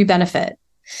tax-free benefit.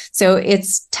 So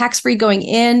it's tax-free going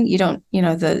in. You don't,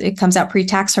 it comes out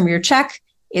pre-tax from your check.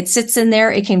 It sits in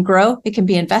there. It can grow. It can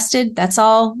be invested. That's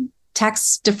all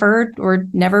tax deferred or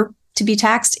never to be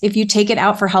taxed. If you take it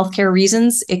out for healthcare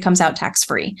reasons, it comes out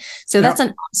tax-free. So that's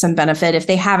an awesome benefit. If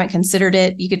they haven't considered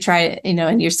it, you could try it,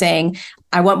 and you're saying,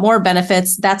 I want more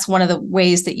benefits. That's one of the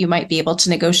ways that you might be able to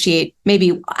negotiate,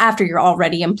 maybe after you're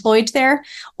already employed there,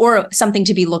 or something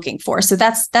to be looking for. So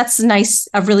that's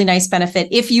a really nice benefit.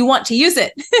 If you want to use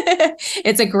it,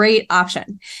 it's a great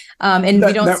option. And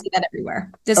we don't see that everywhere.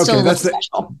 It's still a little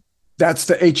special. That's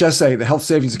the HSA, the health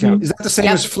savings account. Is that the same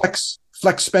as flex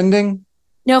spending?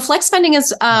 No, flex spending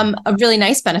is a really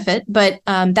nice benefit, but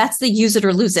that's the use it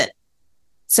or lose it.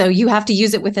 So you have to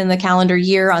use it within the calendar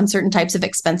year on certain types of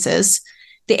expenses.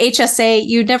 The HSA,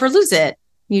 you never lose it.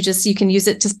 You can use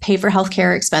it to pay for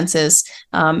healthcare expenses.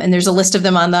 And there's a list of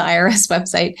them on the IRS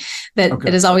website that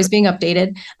it is always being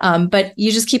updated. But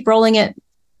you just keep rolling it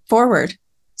forward.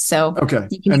 So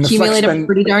you can accumulate a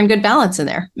pretty darn good balance in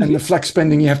there. And the flex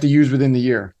spending you have to use within the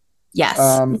year. Yes.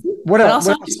 What else?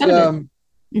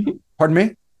 Pardon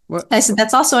me? What? I said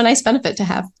that's also a nice benefit to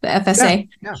have, the FSA.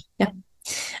 Yeah.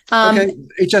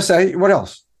 HSA. What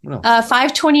else?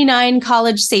 529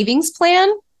 college savings plan.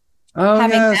 Oh,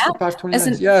 having yes, that the 529s. as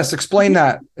an Yes, explain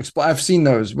that. I've seen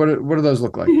those. What do those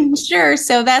look like? Sure.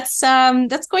 So that's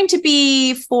going to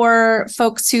be for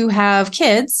folks who have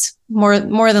kids more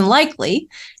than likely.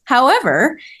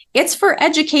 However, it's for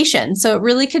education. So it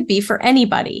really could be for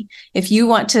anybody. If you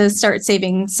want to start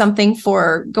saving something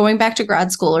for going back to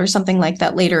grad school or something like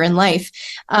that later in life,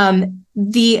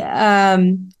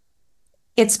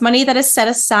 it's money that is set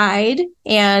aside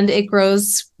and it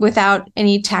grows without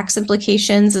any tax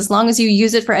implications. As long as you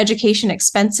use it for education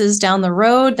expenses down the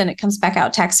road, then it comes back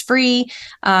out tax free.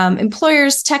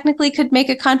 Employers technically could make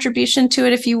a contribution to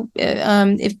it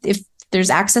if there's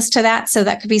access to that. So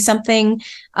that could be something.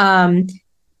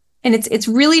 And it's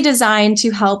really designed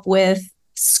to help with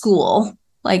school,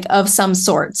 like of some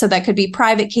sort. So that could be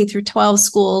private K through 12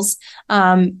 schools,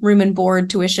 room and board,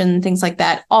 tuition, things like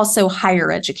that. Also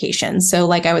higher education. So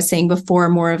like I was saying before,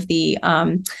 more of the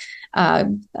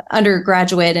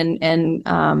undergraduate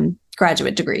and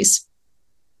graduate degrees.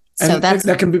 So And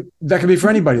that can be for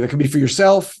anybody. That can be for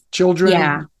yourself,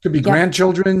 children, could be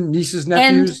grandchildren, nieces,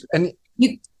 nephews, and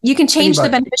you can change anybody.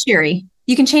 the beneficiary.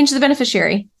 You can change the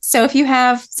beneficiary. So if you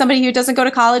have somebody who doesn't go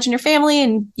to college in your family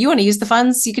and you want to use the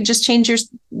funds, you could just change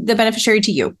the beneficiary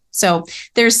to you. So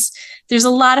there's a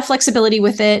lot of flexibility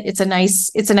with it. It's a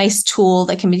nice tool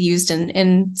that can be used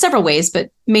in several ways, but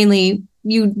mainly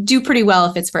you do pretty well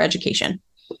if it's for education.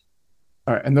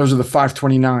 All right, and those are the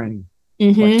 529.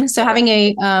 Mm-hmm. So having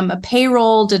a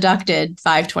payroll deducted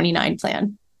 529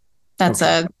 plan.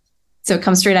 So it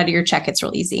comes straight out of your check. It's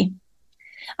real easy.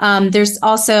 There's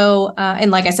also, and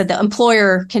like I said, the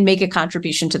employer can make a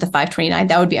contribution to the 529.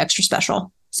 That would be extra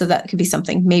special. So that could be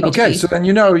something maybe. Okay. So then,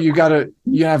 you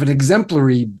have an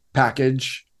exemplary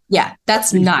package. Yeah.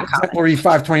 That's not common. Exemplary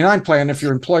 529 plan. If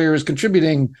your employer is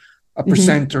contributing a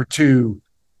percent or two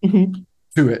to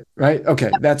it, right?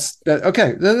 Okay. Yep.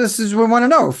 Okay. This is what we want to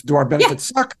know. Do our benefits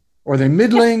suck? Or are they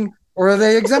middling? Or are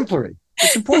they exemplary?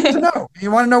 It's important to know. You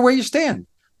want to know where you stand.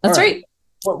 That's right.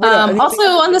 Also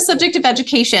on the subject of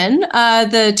education,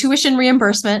 the tuition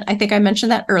reimbursement, I think I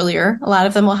mentioned that earlier. A lot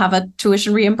of them will have a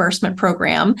tuition reimbursement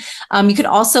program. You could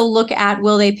also look at,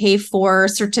 will they pay for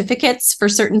certificates for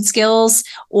certain skills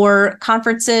or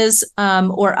conferences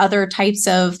or other types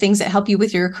of things that help you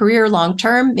with your career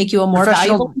long-term, make you a more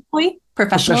valuable employee?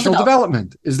 Professional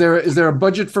development. Is there a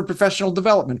budget for professional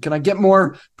development? Can I get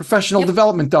more professional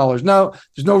development dollars? No,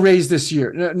 there's no raise this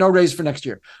year. No raise for next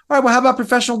year. All right. Well, how about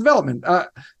professional development?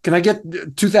 Can I get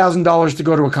 $2,000 to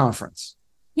go to a conference?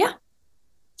 Yeah,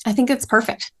 I think it's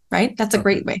perfect. Right. That's a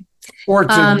great way. Or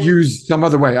to use some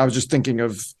other way. I was just thinking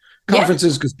of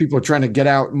conferences because people are trying to get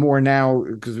out more now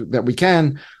that we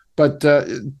can. But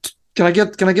can I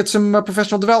get some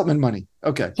professional development money?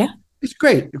 Okay. Yeah. It's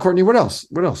great. Courtney, what else?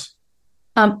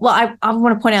 Well, I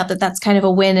want to point out that that's kind of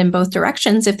a win in both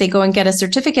directions. If they go and get a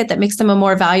certificate that makes them a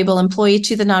more valuable employee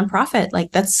to the nonprofit,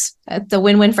 like that's the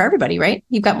win-win for everybody, right?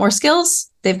 You've got more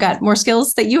skills. They've got more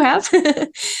skills that you have.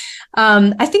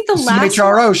 I think the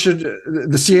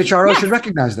CHRO should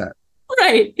recognize that.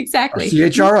 Right. Exactly. Our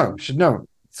CHRO should know.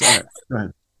 Sorry.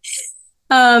 Go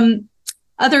ahead.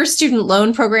 Other student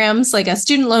loan programs, like a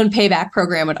student loan payback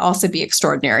program, would also be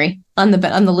extraordinary on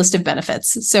the list of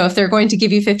benefits. So if they're going to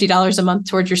give you $50 a month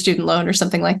towards your student loan or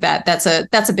something like that, that's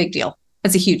a big deal.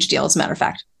 That's a huge deal, as a matter of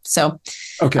fact. So,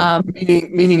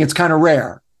 meaning it's kind of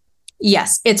rare.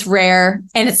 Yes, it's rare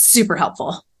and it's super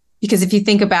helpful because if you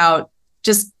think about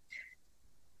just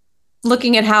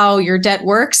looking at how your debt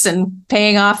works and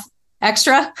paying off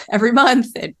extra every month,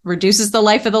 it reduces the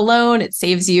life of the loan. It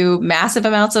saves you massive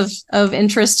amounts of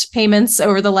interest payments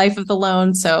over the life of the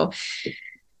loan. So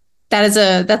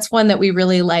that's one that we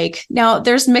really like. Now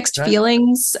there's mixed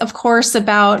feelings, of course,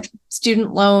 about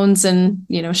student loans and,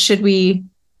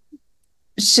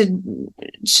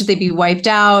 should they be wiped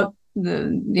out?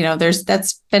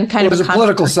 That's been kind of there's a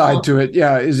political side to it.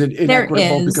 Yeah. Is it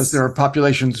inequitable because there are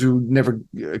populations who never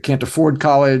can't afford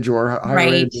college or higher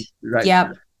ed? Right.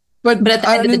 Yep. But at the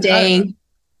end of the day,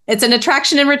 it's an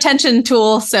attraction and retention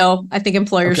tool. So I think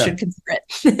employers should consider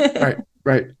it.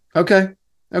 Right. Okay.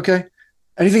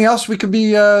 Anything else we could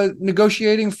be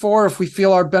negotiating for if we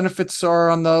feel our benefits are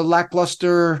on the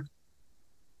lackluster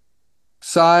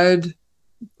side,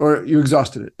 or you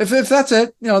exhausted it? If that's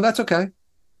it, that's okay.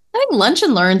 I think lunch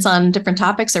and learns on different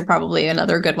topics are probably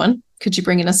another good one. Could you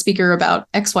bring in a speaker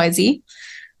about XYZ?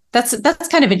 That's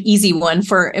kind of an easy one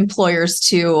for employers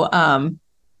to,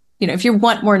 if you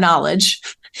want more knowledge,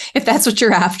 if that's what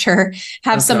you're after,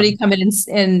 have somebody come in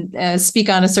and speak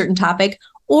on a certain topic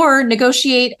or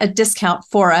negotiate a discount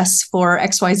for us for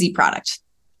XYZ product.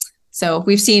 So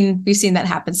we've seen that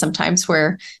happen sometimes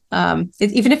where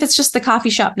even if it's just the coffee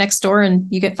shop next door and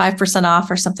you get 5%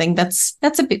 off or something, that's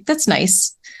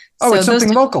nice. Oh, So it's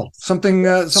something local, something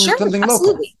absolutely.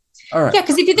 local. All right. Yeah,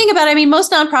 because if you think about it, I mean,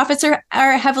 most nonprofits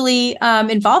are heavily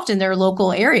involved in their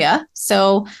local area.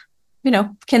 So,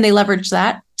 can they leverage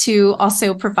that to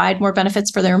also provide more benefits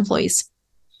for their employees?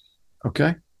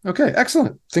 Okay.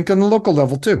 Excellent. Think on the local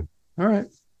level too. All right.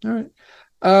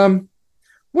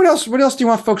 What else do you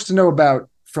want folks to know about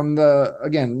from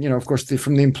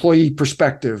from the employee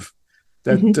perspective,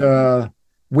 that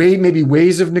maybe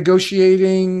ways of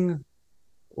negotiating,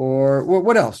 or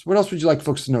what else? What else would you like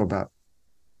folks to know about?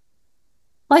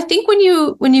 Well, I think when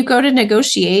you go to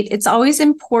negotiate, it's always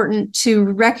important to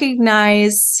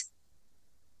recognize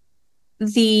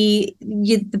the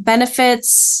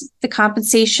benefits, the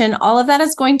compensation, all of that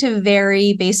is going to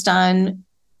vary based on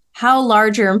how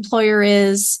large your employer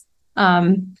is,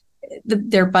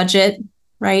 their budget,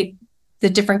 right? The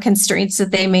different constraints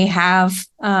that they may have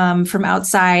from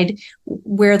outside,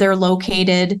 where they're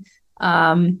located.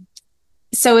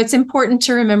 So it's important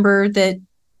to remember that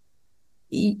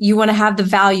you want to have the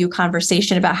value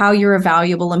conversation about how you're a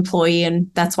valuable employee,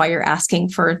 and that's why you're asking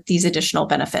for these additional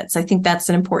benefits. I think that's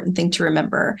an important thing to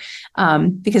remember,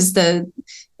 because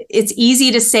it's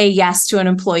easy to say yes to an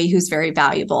employee who's very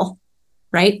valuable,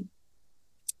 right?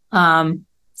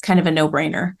 It's kind of a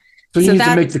no-brainer. So you need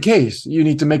to make the case. You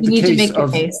need to make the case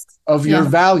of your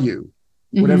value,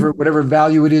 whatever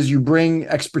value it is you bring,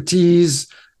 expertise,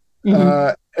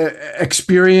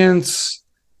 experience,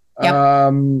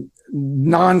 doesn't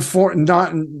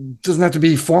have to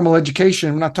be formal education.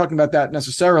 I'm not talking about that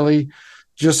necessarily.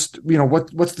 Just,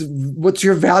 what's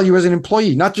your value as an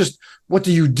employee? Not just what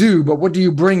do you do, but what do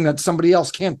you bring that somebody else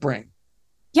can't bring?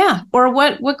 Yeah. Or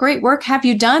what great work have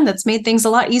you done that's made things a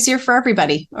lot easier for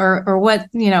everybody? Or what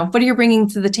are you bringing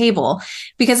to the table?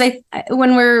 Because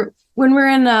when we're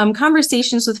in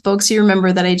conversations with folks, you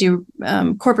remember that I do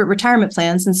corporate retirement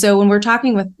plans. And so when we're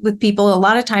talking with people, a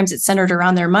lot of times it's centered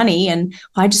around their money and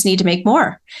I just need to make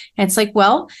more. And it's like,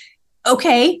 well,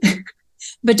 okay,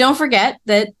 but don't forget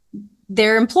that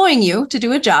they're employing you to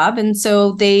do a job. And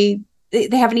so they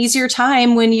have an easier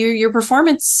time when your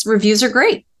performance reviews are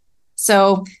great.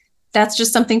 So that's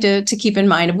just something to keep in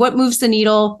mind of what moves the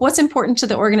needle, what's important to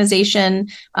the organization,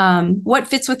 what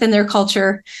fits within their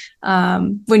culture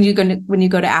when you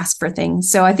go to ask for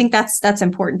things. So I think that's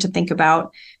important to think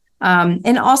about.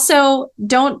 And also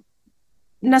don't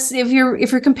necessarily,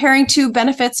 if you're comparing two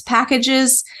benefits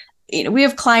packages, we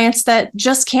have clients that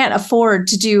just can't afford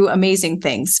to do amazing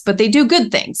things, but they do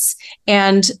good things.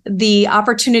 And the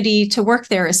opportunity to work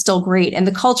there is still great. And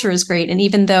the culture is great. And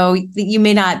even though you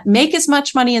may not make as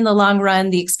much money in the long run,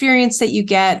 the experience that you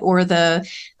get or the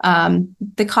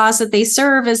cause that they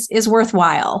serve is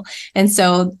worthwhile. And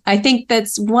so I think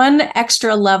that's one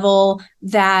extra level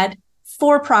that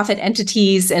for-profit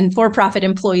entities and for-profit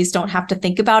employees don't have to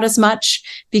think about as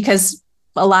much, because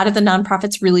a lot of the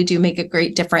nonprofits really do make a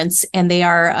great difference, and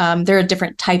they're a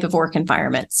different type of work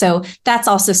environment. So that's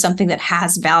also something that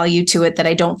has value to it that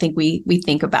I don't think we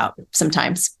think about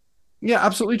sometimes. Yeah,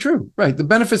 absolutely true. Right. The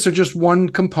benefits are just one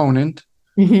component,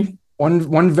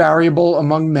 one variable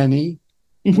among many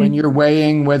when you're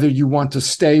weighing whether you want to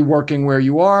stay working where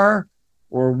you are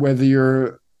or whether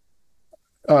you're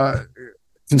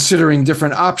considering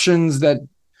different options that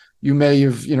you may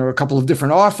have, a couple of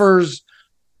different offers.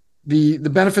 The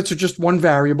benefits are just one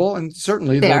variable, and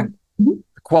certainly the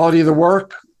quality of the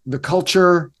work, the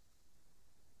culture,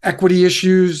 equity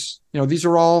issues, those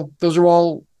are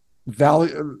all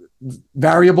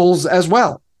variables as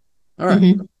well. All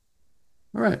right.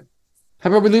 All right.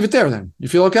 How about we leave it there then? You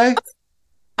feel okay?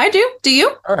 I do. Do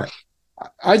you? All right.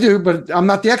 I do, but I'm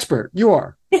not the expert. You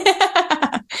are.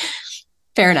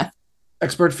 Fair enough.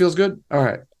 Expert feels good. All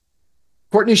right.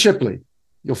 Courtney Shipley.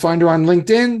 You'll find her on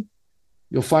LinkedIn.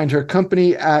 You'll find her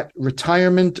company at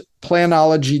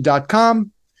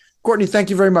retirementplanology.com. Courtney, thank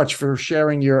you very much for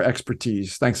sharing your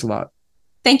expertise. Thanks a lot.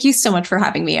 Thank you so much for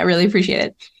having me. I really appreciate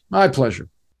it. My pleasure.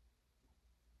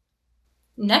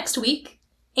 Next week,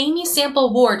 Amy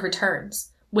Sample Ward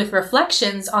returns with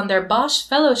reflections on their Bosch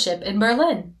Fellowship in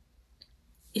Berlin.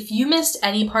 If you missed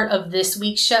any part of this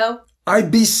week's show, I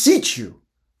beseech you,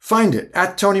 find it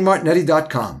at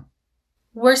TonyMartignetti.com.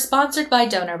 We're sponsored by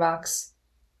DonorBox.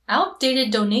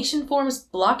 Outdated donation forms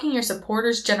blocking your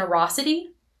supporters' generosity?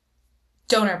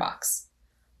 DonorBox.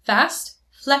 Fast,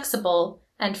 flexible,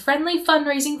 and friendly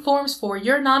fundraising forms for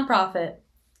your nonprofit.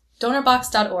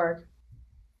 DonorBox.org.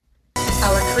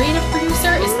 Our creative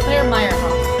producer is Claire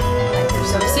Meyerhoff, and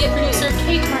associate producer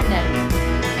Kate Martignetti.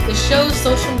 The show's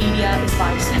social media is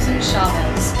by Susan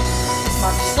Chavez.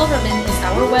 Mark Silverman is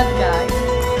our web guide.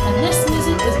 And this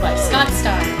music is by Scott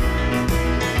Stein.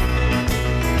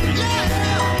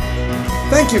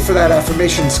 Thank you for that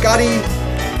affirmation, Scotty.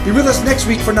 Be with us next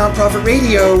week for Nonprofit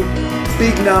Radio.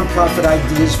 Big nonprofit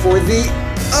ideas for the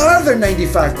other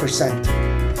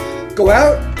 95%. Go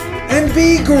out and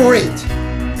be great.